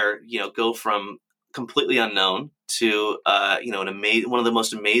John Mayer, go from completely unknown to one of the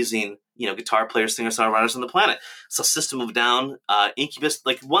most amazing guitar players, singer songwriters on the planet. So System of a Down, Incubus.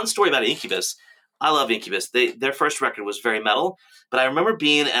 Like, one story about Incubus, I love Incubus. Their first record was very metal, but I remember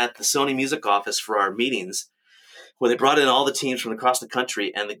being at the Sony Music office for our meetings where they brought in all the teams from across the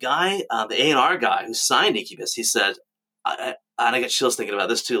country, and the guy, the A&R guy who signed Incubus, he said, and I get chills thinking about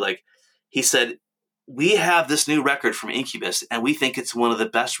this too. Like, he said, we have this new record from Incubus, and we think it's one of the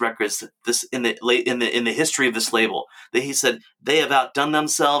best records in the history of this label. He said they have outdone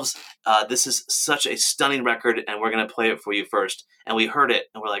themselves. This is such a stunning record, and we're going to play it for you first. And we heard it,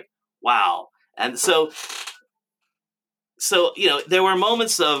 and we're like, wow. And so there were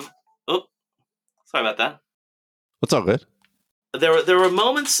moments of, oh, sorry about that. It's all good. There were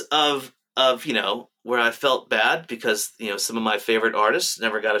moments of where I felt bad because, some of my favorite artists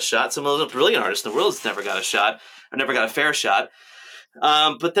never got a shot. Some of those brilliant artists in the world never got a shot or never got a fair shot.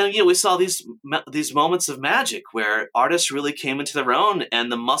 But then, we saw these moments of magic where artists really came into their own,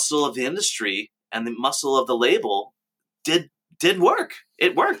 and the muscle of the industry and the muscle of the label did work.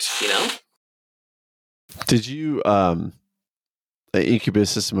 It worked, Did you, Incubus,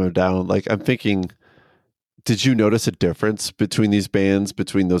 System of a Down, like, I'm thinking, did you notice a difference between these bands,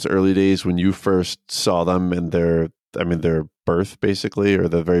 between those early days when you first saw them and their birth, basically, or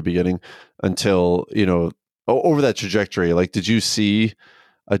the very beginning, until, over that trajectory? Like, did you see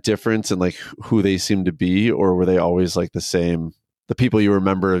a difference in like who they seemed to be, or were they always like the same the people you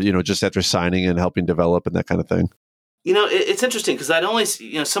remember, just after signing and helping develop and that kind of thing? It's interesting because I'd only,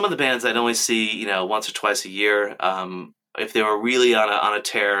 some of the bands I'd only see, once or twice a year. If they were really on a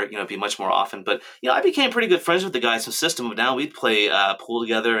tear, it'd be much more often. But I became pretty good friends with the guys from System of a Down. We'd play pool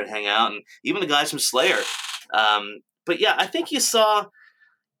together and hang out, and even the guys from Slayer. But yeah, I think you saw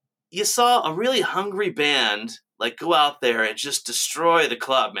a really hungry band like go out there and just destroy the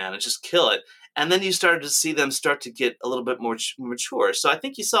club, man, and just kill it. And then you started to see them start to get a little bit more mature. So I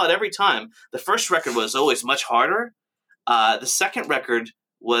think you saw it every time. The first record was always much harder. The second record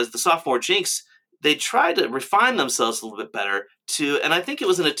was the Sophomore Jinx. They tried to refine themselves a little bit better and I think it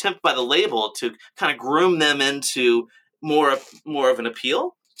was an attempt by the label to kind of groom them into more of an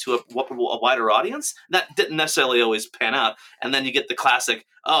appeal to a wider audience. That didn't necessarily always pan out. And then you get the classic,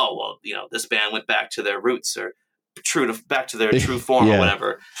 this band went back to their roots or back to their true form or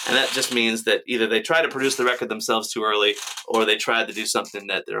whatever. And that just means that either they try to produce the record themselves too early or they tried to do something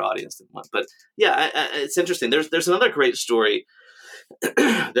that their audience didn't want. But yeah, it's interesting. There's another great story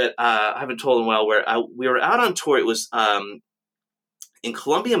that I haven't told in a while where we were out on tour. It was in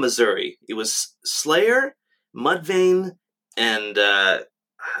Columbia, Missouri. It was Slayer, Mudvayne, and it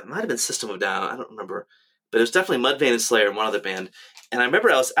might have been System of a Down. I don't remember. But it was definitely Mudvayne and Slayer and one other band. And I remember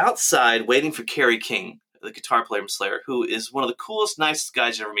I was outside waiting for Kerry King, the guitar player from Slayer, who is one of the coolest, nicest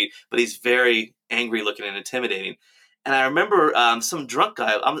guys you ever meet, but he's very angry looking and intimidating. And I remember some drunk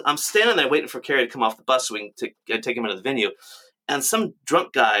guy, I'm standing there waiting for Kerry to come off the bus so we can take him into the venue. And some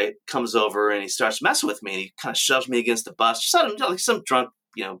drunk guy comes over and he starts messing with me. And he kind of shoves me against the bus, just like some drunk,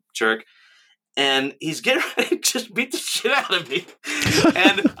 jerk. And he's getting ready to just beat the shit out of me.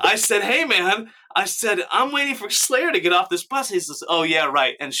 And I said, "Hey, man," "I'm waiting for Slayer to get off this bus." He says, "Oh, yeah,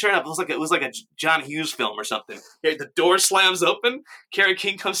 right." And sure enough, it was like a John Hughes film or something. The door slams open. Kerry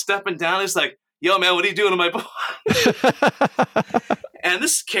King comes stepping down. He's like, "Yo, man, what are you doing to my boy?" And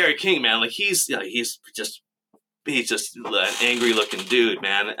this is Kerry King, man. Like he's just an angry looking dude,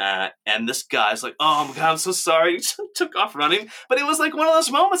 man. And this guy's like, "Oh my God, I'm so sorry." He took off running. But it was like one of those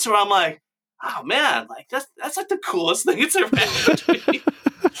moments where I'm like, oh man, like that's like the coolest thing it's ever happened to me.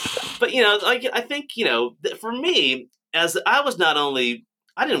 But I think for me, as I was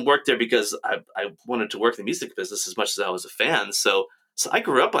I didn't work there because I wanted to work in the music business as much as I was a fan. So I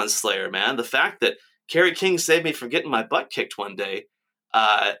grew up on Slayer, man. The fact that Kerry King saved me from getting my butt kicked one day,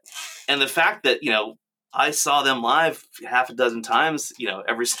 and the fact that I saw them live half a dozen times,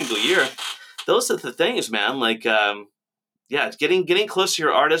 every single year. Those are the things, man. Like. It's getting close to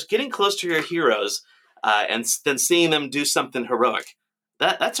your artists, getting close to your heroes, and then seeing them do something heroic.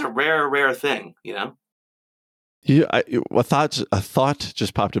 That's a rare thing, A thought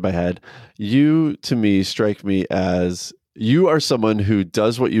just popped in my head. You, to me, strike me as you are someone who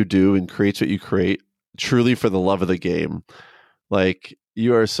does what you do and creates what you create truly for the love of the game. Like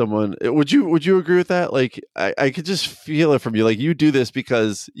you are someone. Would you agree with that? Like I could just feel it from you. Like you do this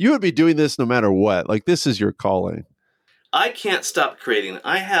because you would be doing this no matter what. Like this is your calling. I can't stop creating.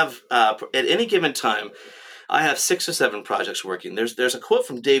 I have, at any given time, I have 6 or 7 projects working. There's a quote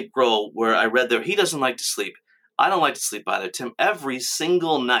from Dave Grohl where I read there, he doesn't like to sleep. I don't like to sleep either, Tim. Every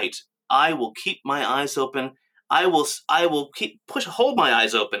single night, I will keep my eyes open. I will hold my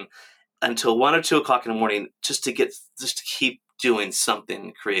eyes open until 1 or 2 o'clock in the morning just to keep doing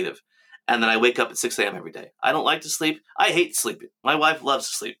something creative. And then I wake up at 6 a.m. every day. I don't like to sleep. I hate sleeping. My wife loves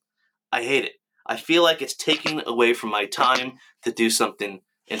to sleep. I hate it. I feel like it's taking away from my time to do something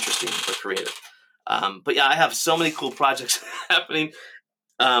interesting or creative. But yeah, I have so many cool projects happening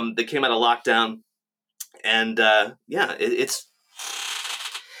that came out of lockdown. And it's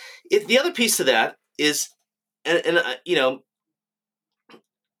the other piece to that is, I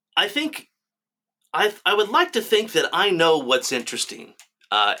think I would like to think that I know what's interesting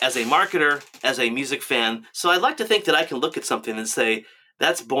as a marketer, as a music fan. So I'd like to think that I can look at something and say,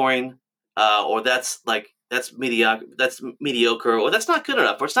 that's boring. Or that's mediocre, or that's not good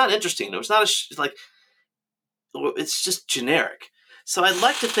enough, or it's not interesting, or it's not or it's just generic. So I'd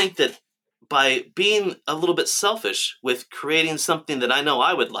like to think that by being a little bit selfish with creating something that I know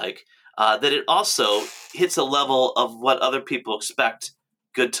I would like, that it also hits a level of what other people expect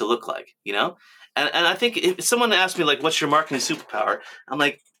good to look like, And I think if someone asks me like, "What's your marketing superpower?" I'm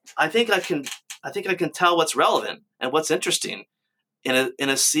like, I think I can tell what's relevant and what's interesting in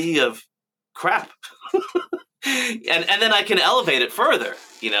a sea of crap. and then I can elevate it further,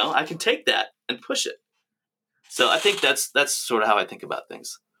 I can take that and push it. So I think that's sort of how I think about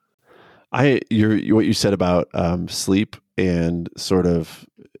things. What you said about sleep and sort of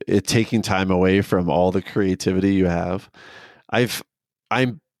it taking time away from all the creativity you have. I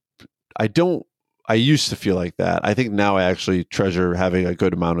I used to feel like that. I think now I actually treasure having a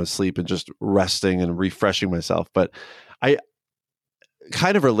good amount of sleep and just resting and refreshing myself. But I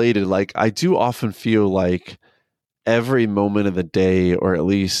kind of related, like I do often feel like every moment of the day, or at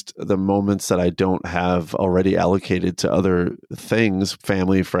least the moments that I don't have already allocated to other things,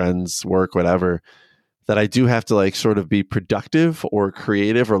 family, friends, work, whatever, that I do have to like sort of be productive or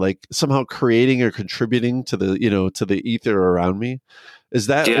creative or like somehow creating or contributing to the, to the ether around me. Is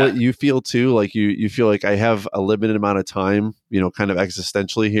that Yeah. what you feel too? Like you feel like I have a limited amount of time, kind of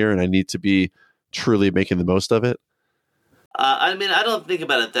existentially here, and I need to be truly making the most of it? I mean, I don't think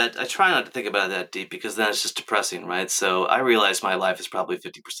about it that. I try not to think about it that deep because then it's just depressing, right? So I realize my life is probably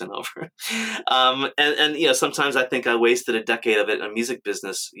 50% over, and sometimes I think I wasted a decade of it in a music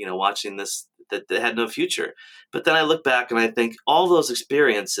business, watching this that had no future. But then I look back and I think all those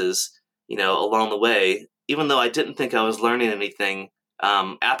experiences, along the way, even though I didn't think I was learning anything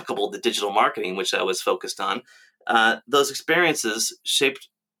applicable to digital marketing, which I was focused on, those experiences shaped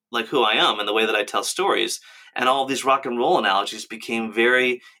like who I am and the way that I tell stories. And all of these rock and roll analogies became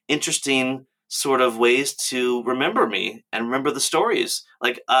very interesting sort of ways to remember me and remember the stories.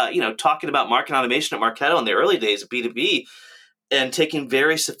 Like, talking about marketing automation at Marketo in the early days of B2B and taking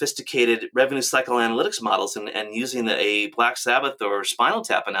very sophisticated revenue cycle analytics models and using a Black Sabbath or Spinal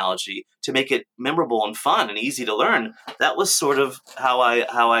Tap analogy to make it memorable and fun and easy to learn. That was sort of how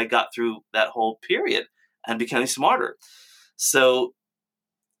I got through that whole period and becoming smarter. So,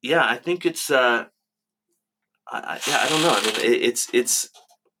 yeah, I think it's... I don't know. I mean, it's.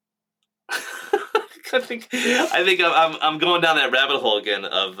 I think I'm going down that rabbit hole again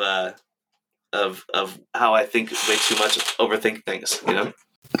of how I think way too much, overthink things.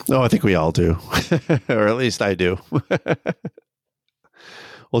 No, I think we all do, or at least I do.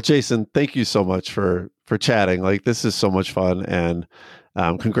 Well, Jason, thank you so much for chatting. Like, this is so much fun, and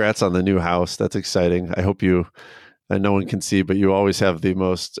congrats on the new house. That's exciting. I hope you. And no one can see, but you always have the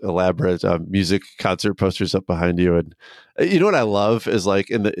most elaborate music concert posters up behind you. And you know what I love is like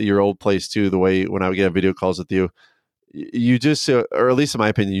in your old place too, the way when I would get video calls with you, you just, or at least in my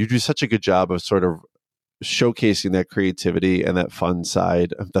opinion, you do such a good job of sort of showcasing that creativity and that fun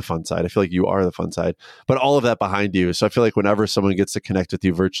side. The fun side. I feel like you are the fun side, but all of that behind you. So I feel like whenever someone gets to connect with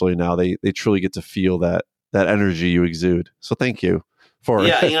you virtually now, they truly get to feel that energy you exude. So thank you.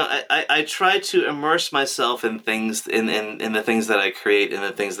 I try to immerse myself in things, in the things that I create and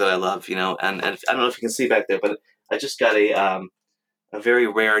the things that I love, and I don't know if you can see back there, but I just got a very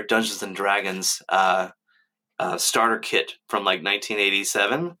rare Dungeons and Dragons starter kit from like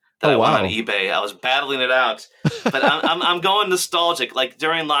 1987 that I went on eBay. I was battling it out, but I'm going nostalgic. Like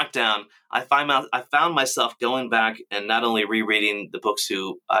during lockdown, I found myself going back and not only rereading the books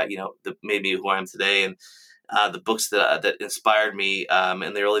that made me who I am today, and the books that inspired me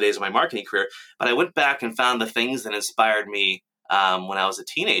in the early days of my marketing career. But I went back and found the things that inspired me when I was a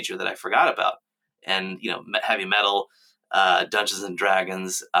teenager that I forgot about. And, heavy metal, Dungeons and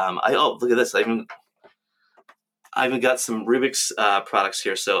Dragons. Look at this. I even got some Rubik's products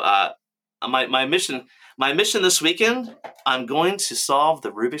here. So my mission this weekend, I'm going to solve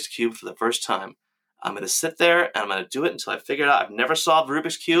the Rubik's Cube for the first time. I'm going to sit there and I'm going to do it until I figure it out. I've never solved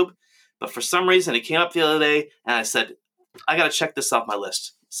Rubik's Cube. But for some reason, it came up the other day, and I said, I got to check this off my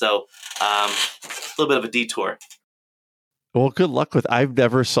list. So a little bit of a detour. Well, good luck with. I've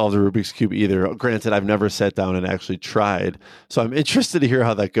never solved a Rubik's Cube either. Granted, I've never sat down and actually tried. So I'm interested to hear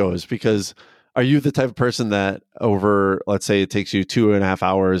how that goes, because are you the type of person that over, let's say it takes you 2.5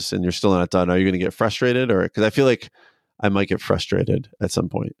 hours and you're still not done, are you going to get frustrated? Or because I feel like I might get frustrated at some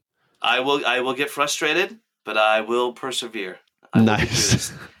point. I will get frustrated, but I will persevere.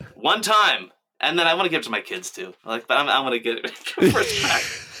 Nice. One time, and then I want to give it to my kids too. But I'm going to get it first try.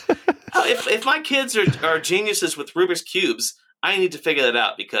 If my kids are geniuses with Rubik's Cubes, I need to figure that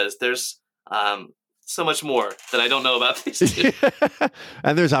out because there's so much more that I don't know about these two.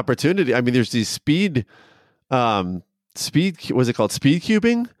 And there's opportunity. I mean, there's these speed. Was it called speed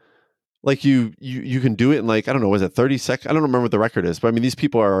cubing? Like you can do it in like, I don't know, was it 30 seconds? I don't remember what the record is, but I mean, these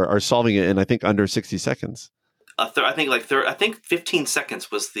people are solving it in, I think, under 60 seconds. I think 15 seconds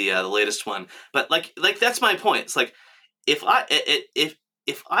was the latest one. But like that's my point. It's like if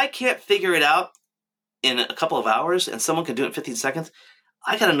I can't figure it out in a couple of hours and someone can do it in 15 seconds,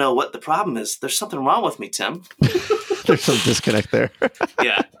 I got to know what the problem is. There's something wrong with me, Tim. There's some disconnect there.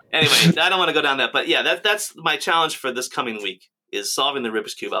 Yeah. Anyway, I don't want to go down that, but yeah, that's my challenge for this coming week is solving the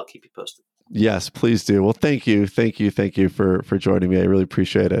Rubik's Cube. I'll keep you posted. Yes, please do. Well, thank you for joining me. I really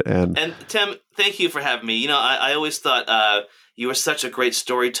appreciate it. And Tim, thank you for having me. I always thought you were such a great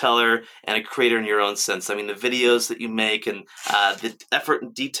storyteller and a creator in your own sense. I mean, the videos that you make and the effort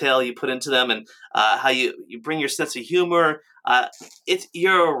and detail you put into them, and how you bring your sense of humor.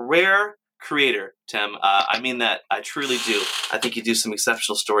 You're a rare creator, Tim. I mean that. I truly do. I think you do some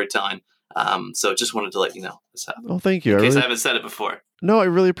exceptional storytelling. So just wanted to let you know. Well, thank you. In case I haven't said it before. No, I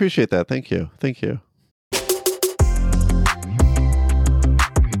really appreciate that. Thank you.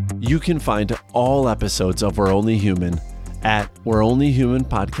 You can find all episodes of We're Only Human at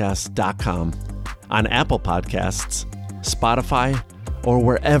we'reonlyhumanpodcast.com, on Apple Podcasts, Spotify, or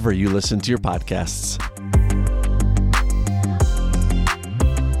wherever you listen to your podcasts.